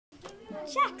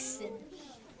Jackson,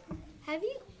 have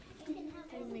you?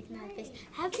 I'm making that face.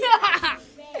 Have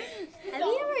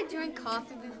you ever drank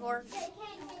coffee before?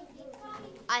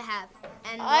 I have.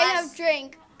 And I have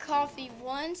drank coffee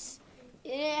once.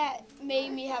 It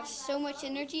made me have so much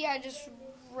energy. I just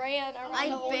ran around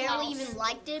the whole house. I barely even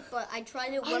liked it, but I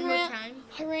tried it one more time.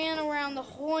 I ran around the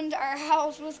whole entire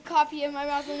house with coffee in my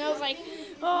mouth, and I was like,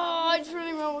 oh, I just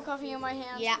really ran with coffee in my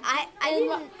hand. Yeah, I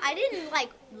didn't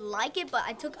like it, but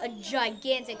I took a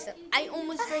gigantic sip. I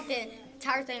almost drank the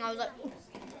entire thing. I was like,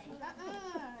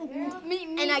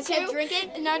 Me I too. kept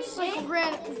drinking, and I just like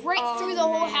ran right through the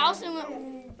whole house and went.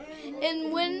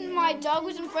 And when my dog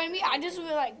was in front of me, I just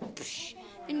went like, psh,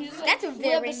 and just like. That's a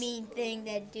very mean thing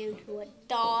to do to a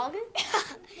dog.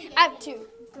 I have two.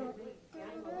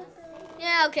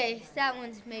 Yeah, okay, that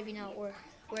one's maybe not worth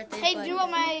it. Hey, do you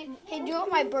know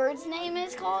what my bird's name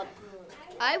is called?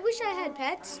 I wish I had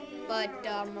pets, but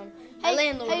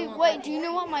Hey, wait, do you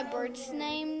know what my bird's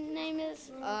name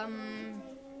is?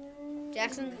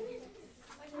 Jackson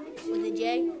with a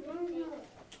J.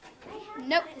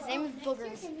 Nope, his name is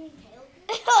Boogers.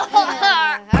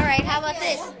 All right, how about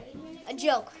this? A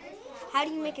joke. How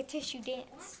do you make a tissue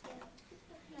dance?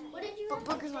 Put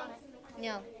boogers on it.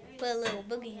 No, put a little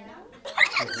boogie in it.